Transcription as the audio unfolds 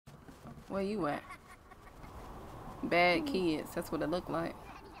Where you at? Bad kids. That's what it looked like.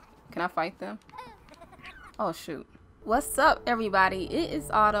 Can I fight them? Oh, shoot. What's up, everybody? It is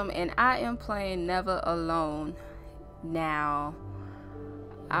Autumn, and I am playing Never Alone. Now,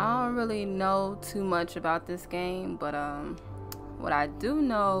 I don't really know too much about this game, but what I do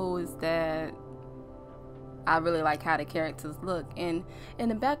know is that I really like how the characters look. And in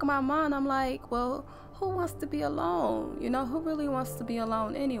the back of my mind, I'm like, well, who wants to be alone? You know, who really wants to be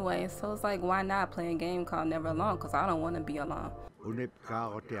alone anyway? So it's like, why not play a game called Never Alone? Because I don't want to be alone.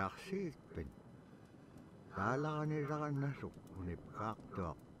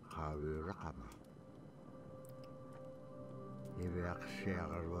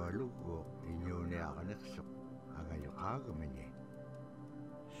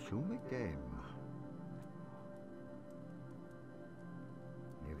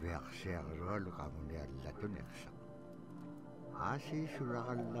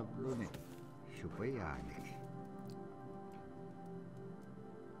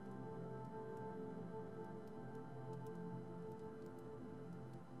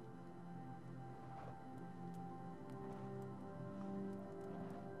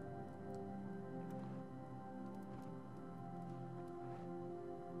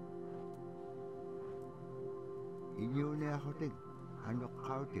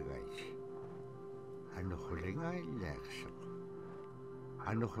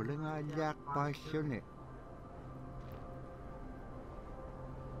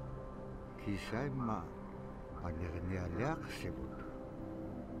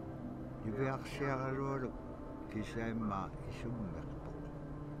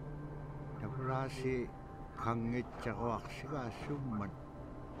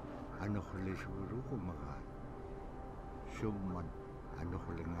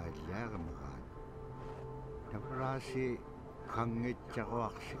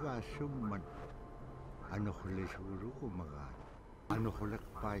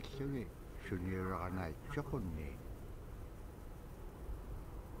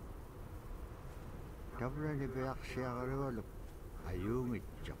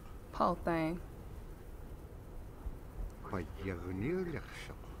 Whole thing.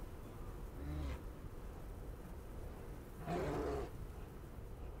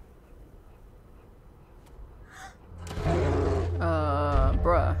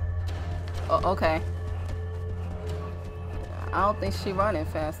 Bruh. Oh, okay. I don't think she running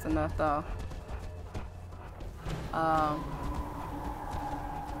fast enough though.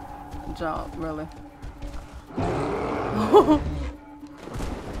 Jump, really.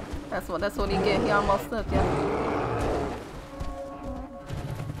 That's what he get. He almost slipped, yeah.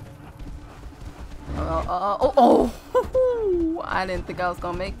 Oh! I didn't think I was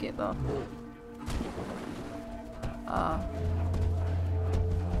gonna make it though.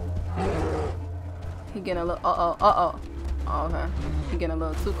 He getting a little. Oh, okay. He getting a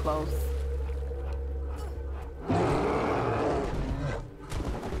little too close.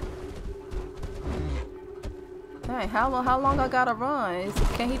 Dang, how long I gotta run?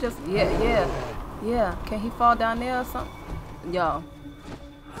 Can he just? Yeah. Can he fall down there or something? Yo,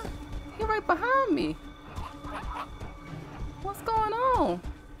 he right behind me. What's going on?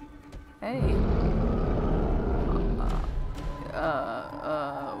 Hey.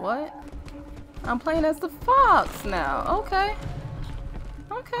 What? I'm playing as the fox now. Okay.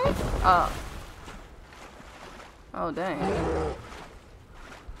 Oh, dang.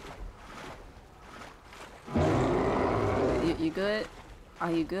 You good?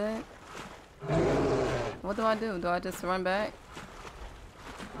 Are you good? What do I do? Do I just run back?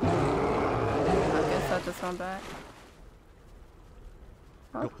 I guess I just run back.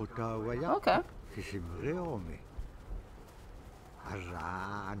 Oh. Okay.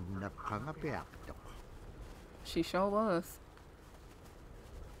 She sure was.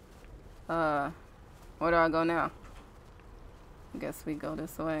 Where do I go now? I guess we go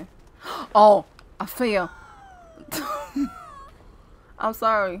this way. Oh, I fell. I'm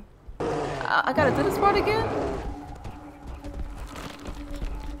sorry. I gotta do this part again?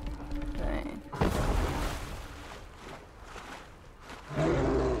 Dang.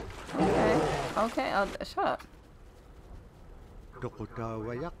 Okay, shut up.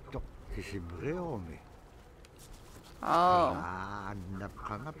 Oh.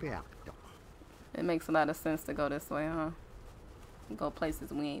 It makes a lot of sense to go this way, huh? Go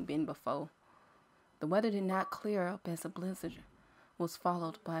places we ain't been before. The weather did not clear up as a blizzard was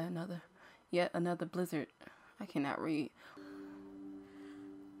followed by yet another blizzard. I cannot read.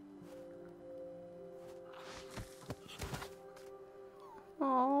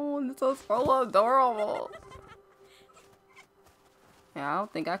 Oh, this is so adorable. Yeah, I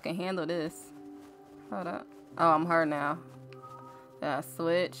don't think I can handle this. Hold up. Oh, I'm her now. Then I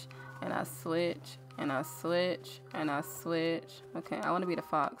switch, and I switch, and I switch, and I switch. Okay, I want to be the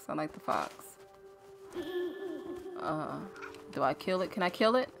fox. I like the fox. Do I kill it? Can I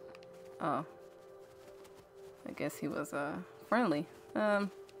kill it? Oh. I guess he was, friendly.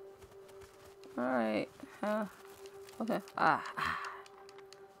 Alright. Okay.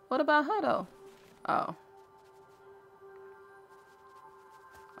 What about her, though? Oh.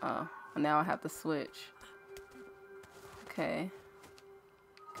 Oh. Now I have to switch. Okay.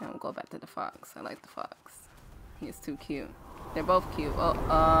 Okay, we'll go back to the fox. I like the fox. He's too cute. They're both cute.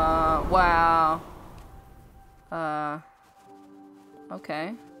 Oh, wow.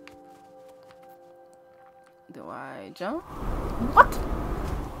 Okay. Do I jump? What?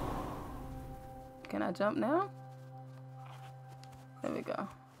 Can I jump now? There we go.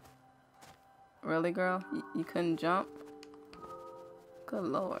 Really, girl? You couldn't jump? Good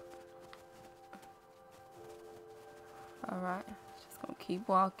lord. Alright. Just gonna keep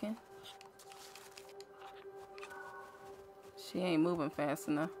walking. She ain't moving fast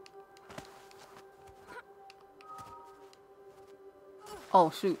enough. Oh,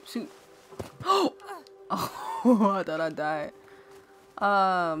 shoot, shoot. Oh, I thought I died.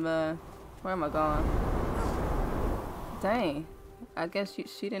 Oh, man. Where am I going? Dang. I guess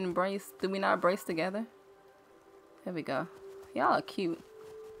she didn't brace. Did we not brace together? There we go. Y'all are cute.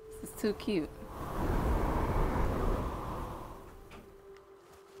 This is too cute.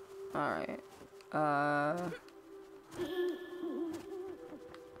 Alright. I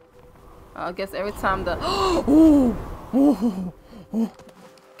guess every time the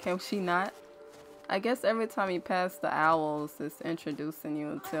can she not? I guess every time you pass the owls, it's introducing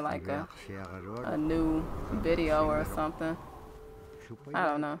you to like a new video or something. I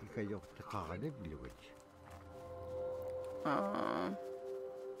don't know.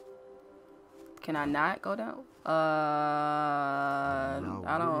 Can I not go down? I don't.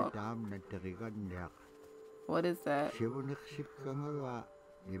 What is that?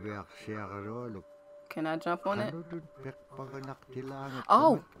 Can I jump on it?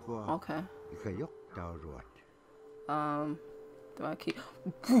 Oh, okay. Do I keep?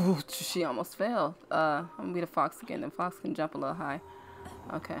 She almost fell. I'm gonna be the fox again. The fox can jump a little high.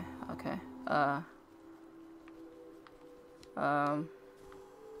 Okay, okay.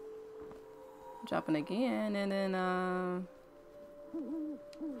 Jumping again, and then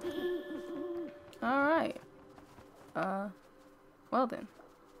all right. Well then.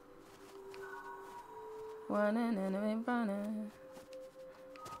 Running and running.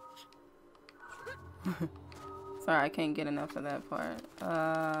 Sorry, I can't get enough of that part.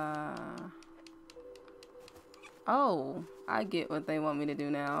 Oh, I get what they want me to do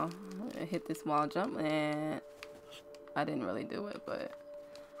now. Hit this wall jump, and I didn't really do it, but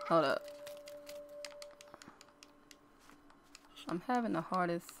hold up. I'm having the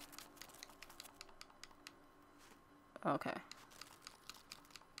hardest. Okay.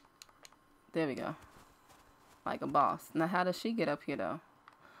 There we go. Like a boss. Now, how does she get up here, though?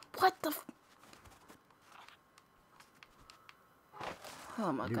 What the f—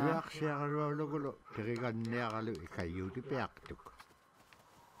 Oh my god.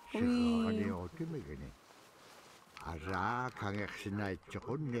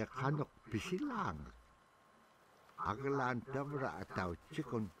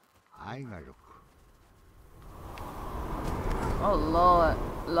 Oh lord,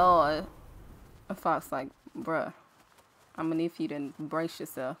 lord. The fox like, bruh, I'm gonna need for you to brace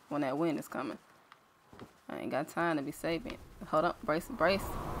yourself when that wind is coming. I ain't got time to be saving. Hold up, brace, brace.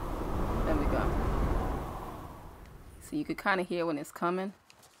 There we go. So you could kind of hear when it's coming.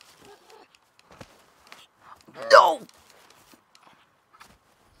 No!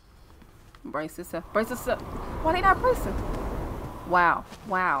 Brace yourself, brace yourself. Why they not bracing? Wow,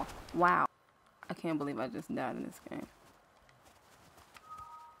 wow, wow. I can't believe I just died in this game.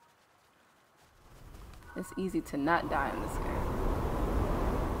 It's easy to not die in this game.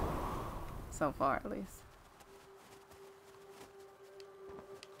 So far, at least.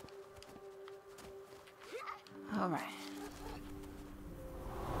 Alright.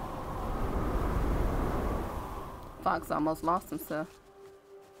 Fox almost lost himself.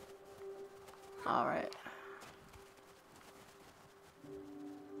 Alright.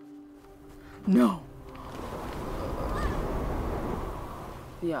 No!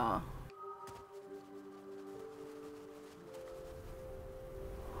 Y'all.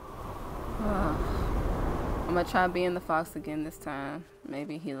 I'm gonna try being the fox again this time.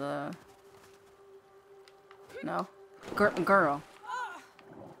 Maybe he'll, no? Girl.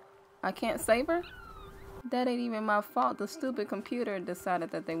 I can't save her? That ain't even my fault. The stupid computer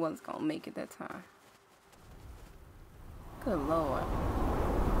decided that they wasn't gonna make it that time. Good Lord.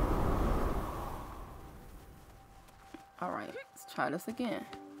 Alright, let's try this again.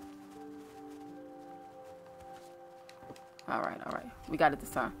 Alright. We got it this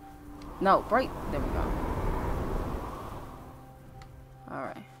time. No, break. There we go.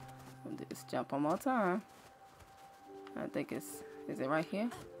 Alright. We'll do this jump one more time. I think is it right here?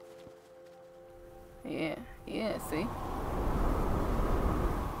 Yeah, see?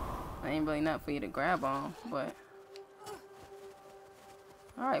 Ain't really not for you to grab on, but...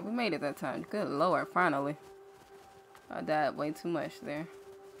 Alright, we made it that time. Good Lord, finally. I died way too much there.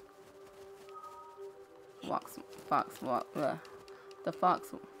 The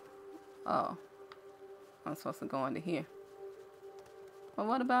fox. Oh. I'm supposed to go into here. But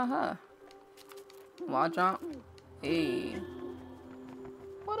what about her? Wall jump? Hey.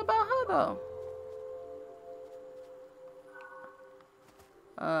 What about her though?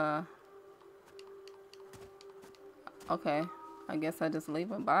 Okay. I guess I just leave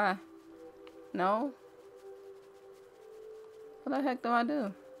her. Bye. No? What the heck do I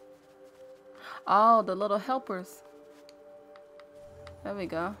do? Oh, the little helpers. There we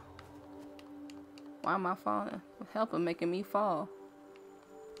go. Why am I falling? Helper making me fall.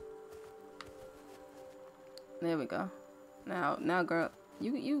 There we go. Now, girl,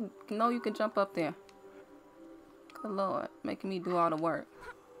 you know you can jump up there. Good Lord, making me do all the work.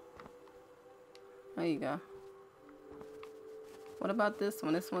 There you go. What about this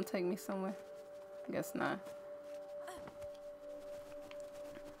one? This one take me somewhere? I guess not.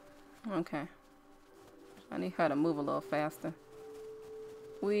 Okay. I need her to move a little faster.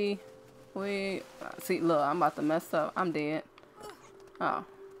 See, look, I'm about to mess up. I'm dead. Oh.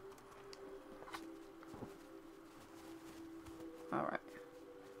 Alright.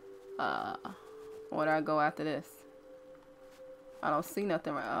 Where do I go after this? I don't see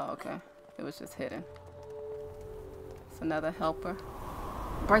nothing right. Oh, okay. It was just hidden. It's another helper.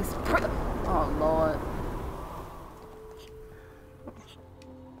 Brace. Oh, Lord.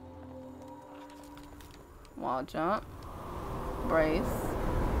 Wall jump. Brace.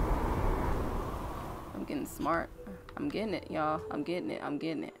 I'm getting smart. I'm getting it, y'all. I'm getting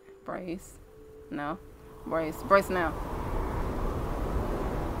it. Brace. No. Brace. Brace now.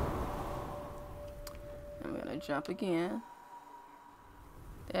 I'm gonna jump again.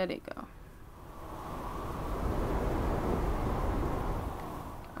 There they go.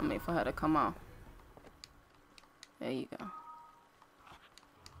 I'll wait for her to come on. There you go.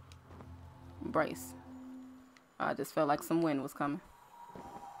 Brace. I just felt like some wind was coming.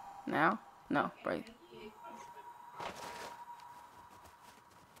 Now? No, brace.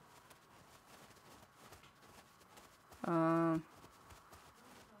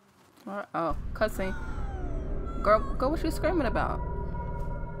 Oh, cutscene. Girl, what you screaming about?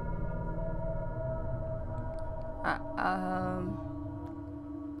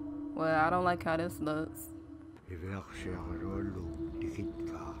 Well, I don't like how this looks.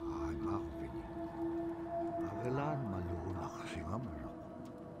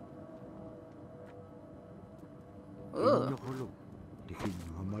 Ugh.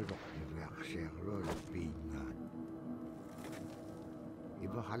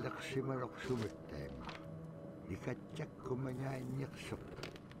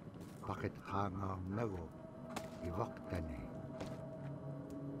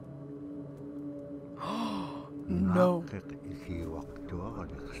 No.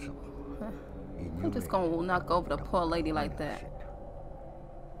 I'm just gonna knock over the poor lady like that.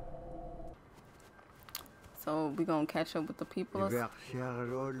 So we gonna catch up with the people or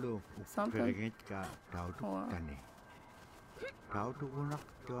something? Or...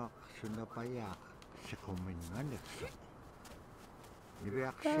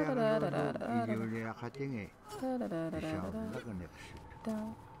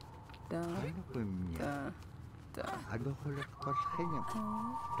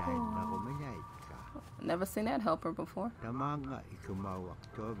 Never seen that helper before. Come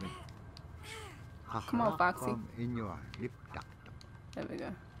on, Foxy. There we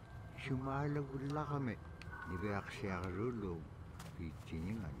go.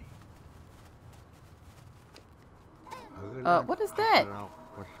 What is that?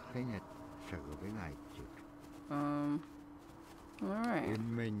 Alright.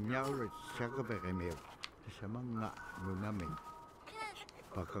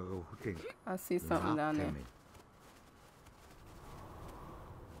 I see something down there.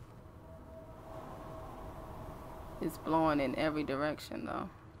 It's blowing in every direction though.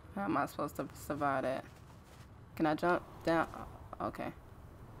 How am I supposed to survive that? Can I jump down? Okay.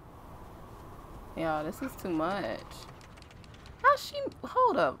 Yeah, this is too much. How she...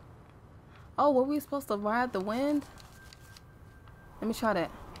 Hold up. Oh, were we supposed to ride the wind? Let me try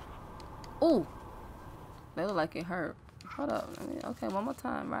that. Ooh. That look like it hurt. Hold up. Okay, one more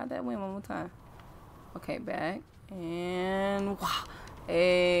time. Ride that wind one more time. Okay, back. And... Wow.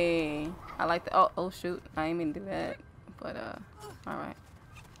 Hey. I like the... Oh, shoot. I ain't mean to do that. But, alright.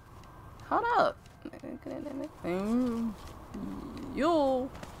 Hold up. Yo.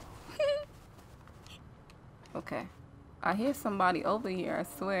 Okay. I hear somebody over here, I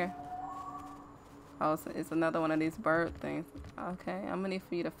swear. Oh, so it's another one of these bird things. Okay, I'm gonna need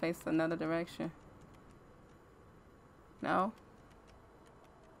for you to face another direction. No?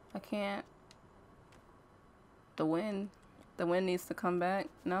 I can't. The wind needs to come back.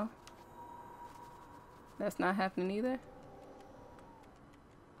 No? That's not happening either?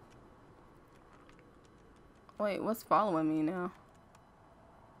 Wait, what's following me now?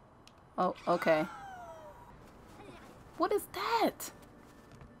 Oh, okay. What is that?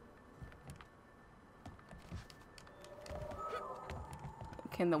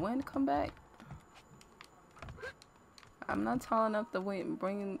 Can the wind come back? I'm not tall enough to wait and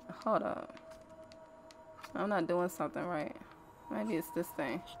bring... Hold up. I'm not doing something right. Maybe it's this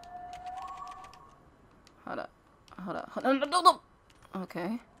thing. Hold up. Hold up. Hold up. No.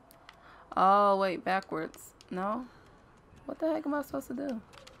 Okay. Oh, wait. Backwards. No? What the heck am I supposed to do?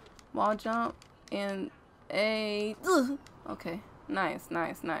 Wall jump and a... Okay. Nice.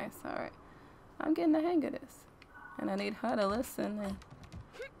 Alright. I'm getting the hang of this. And I need her to listen and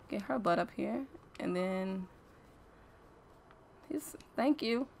get her butt up here. And then... Thank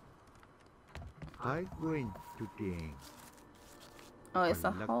you. I'm going to think. Oh, it's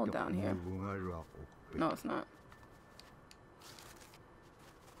a hole down here. No, it's not.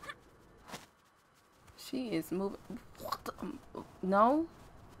 She is moving. What the? No?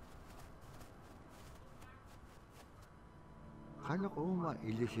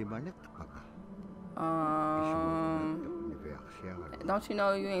 Don't you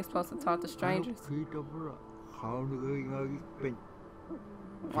know you ain't supposed to talk to strangers?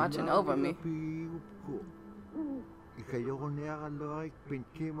 Watching over me.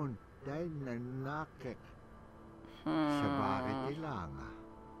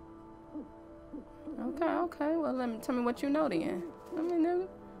 Okay. Well, tell me what you know then.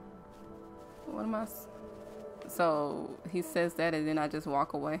 What am I? So he says that, and then I just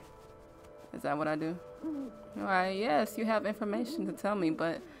walk away. Is that what I do? All right. Yes, you have information to tell me,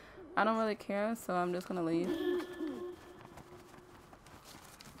 but I don't really care, so I'm just gonna leave.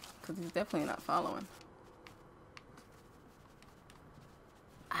 Because he's definitely not following.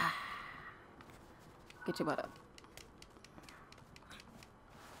 Get your butt up.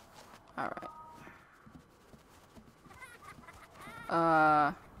 Alright.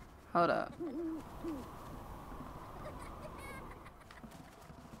 Hold up.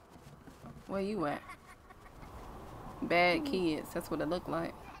 Where you at? Bad kids. That's what it look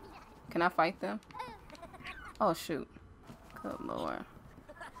like. Can I fight them? Oh, shoot. Good Lord.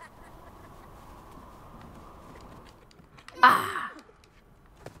 Ah!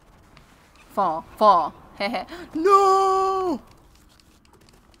 Fall. Heh. No!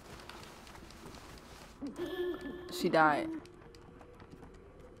 She died.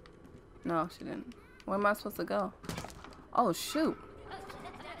 No, she didn't. Where am I supposed to go? Oh, shoot.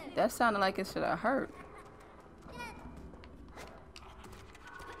 That sounded like it should have hurt.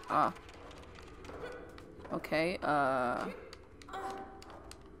 Oh. Okay,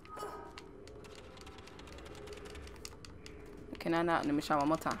 Can I not? Let me try one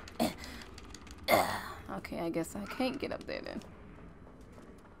more time. Okay, I guess I can't get up there then.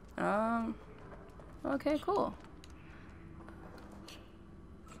 Okay, cool.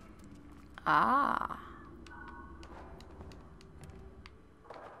 Ah.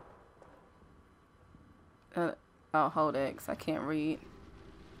 Oh, hold X. I can't read.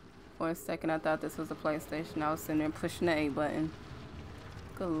 For a second, I thought this was a PlayStation. I was sitting there pushing the A button.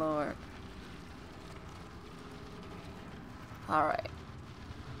 Good Lord. Alright.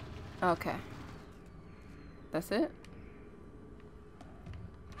 Okay. That's it?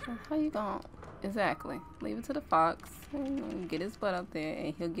 How you going? Exactly. Leave it to the fox. And get his butt up there,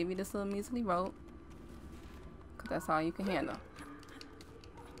 and he'll give you this little measly rope. Because that's all you can handle.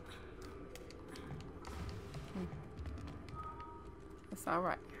 It's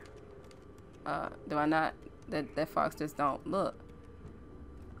alright. Do I not? That fox just don't look.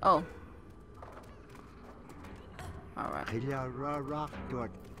 Oh. Alright.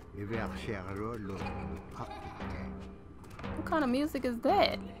 What kind of music is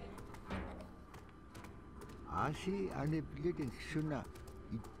that?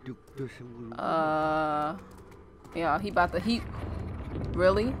 이쪽도 승부를 Yeah,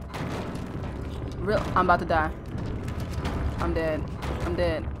 really? I'm about to die. I'm dead. I'm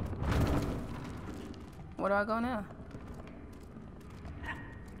dead. Where do I go now?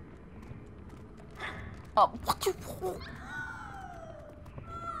 Oh, what you...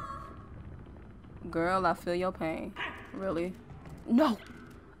 Girl, I feel your pain. Really? No!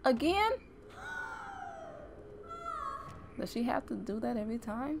 Again? Does she have to do that every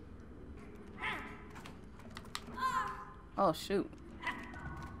time? Oh, shoot.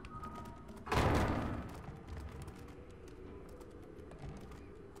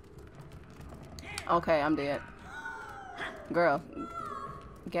 Okay, I'm dead. Girl,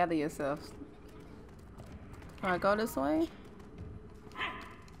 gather yourself. Do I go this way?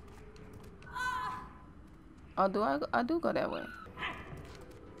 Oh, I do go that way.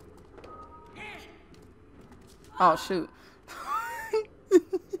 Oh, shoot.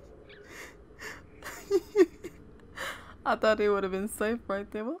 I thought they would have been safe right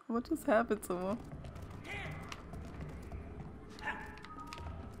there. What just happened to him?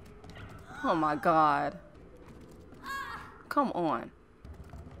 Oh my God. Come on.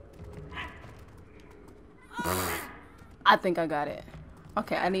 I think I got it.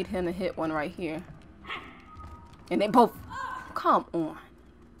 Okay, I need him to hit one right here. And they both... Come on.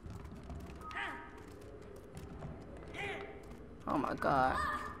 Oh my God.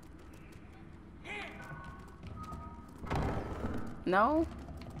 No?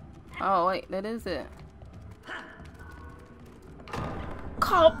 Oh wait, that is it.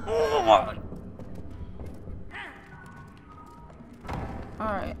 Come on!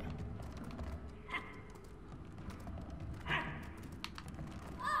 Alright.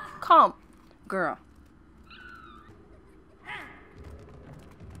 Come, girl.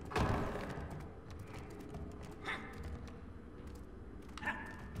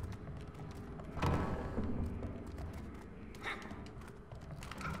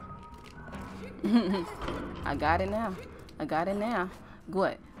 I got it now. I got it now.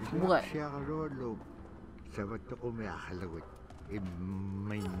 What? What? Yeah,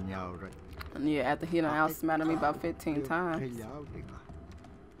 after he done outsmarted me about 15 times.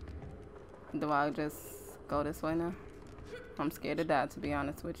 Do I just go this way now? I'm scared to die, to be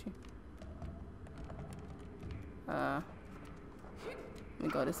honest with you. Let me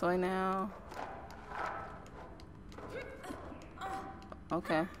go this way now.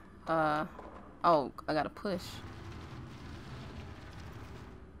 Okay. Oh, I gotta push.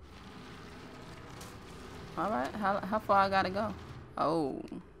 Alright, how far I gotta go? Oh,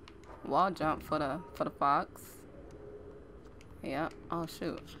 wall jump for the fox. Yeah. Oh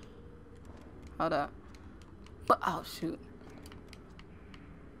shoot. Hold up. But oh shoot.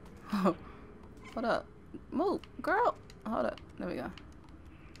 Hold up. Move, girl. Hold up. There we go.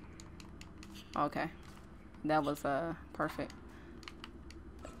 Okay. That was perfect.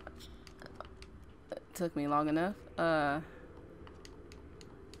 Took me long enough.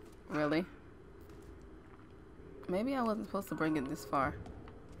 Really? Maybe I wasn't supposed to bring it this far.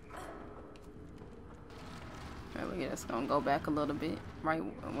 Alright, we're just gonna go back a little bit, right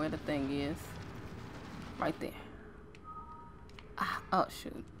where the thing is. Right there. Ah, oh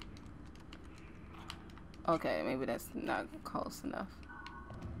shoot. Okay, maybe that's not close enough.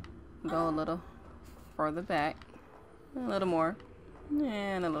 Go a little further back. A little more.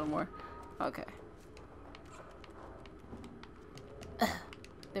 And a little more. Okay.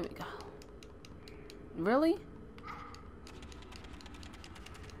 There we go. Really?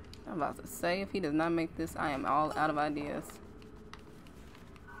 I'm about to say, if he does not make this, I am all out of ideas.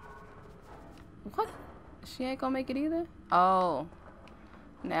 What? She ain't gonna make it either? Oh.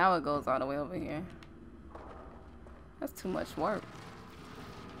 Now it goes all the way over here. That's too much work.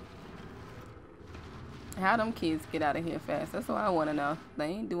 How them kids get out of here fast? That's what I want to know. They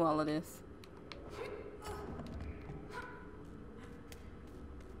ain't do all of this.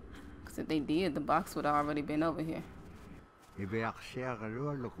 Because if they did, the box would have already been over here.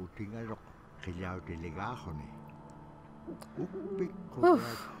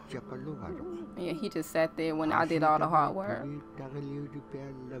 Yeah, he just sat there when I did all the hard work.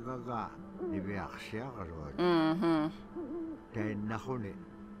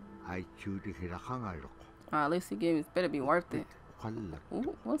 At least he gave me, better be worth it.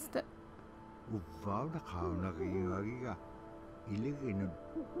 Ooh, what's that?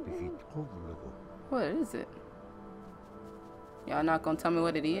 What is it? Y'all not gonna tell me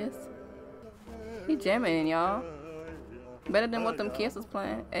what it is? He jamming, y'all. Better than what them kids was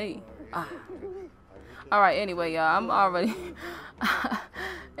playing. Hey. Ah. Alright, anyway, y'all, I'm already...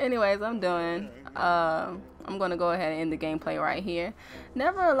 Anyways, I'm done. I'm gonna go ahead and end the gameplay right here.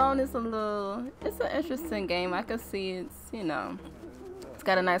 Never Alone is it's an interesting game. I can see it's, you know, it's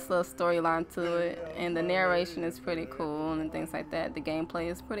got a nice little storyline to it, and the narration is pretty cool and things like that. The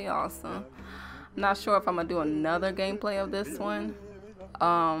gameplay is pretty awesome. I'm not sure if I'm gonna do another gameplay of this one,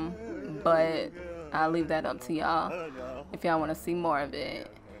 but I'll leave that up to y'all if y'all want to see more of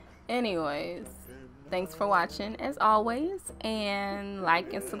it. Anyways, thanks for watching as always, and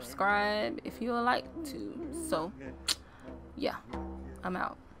like and subscribe if you would like to. So yeah, I'm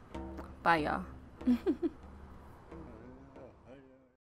out. Bye y'all.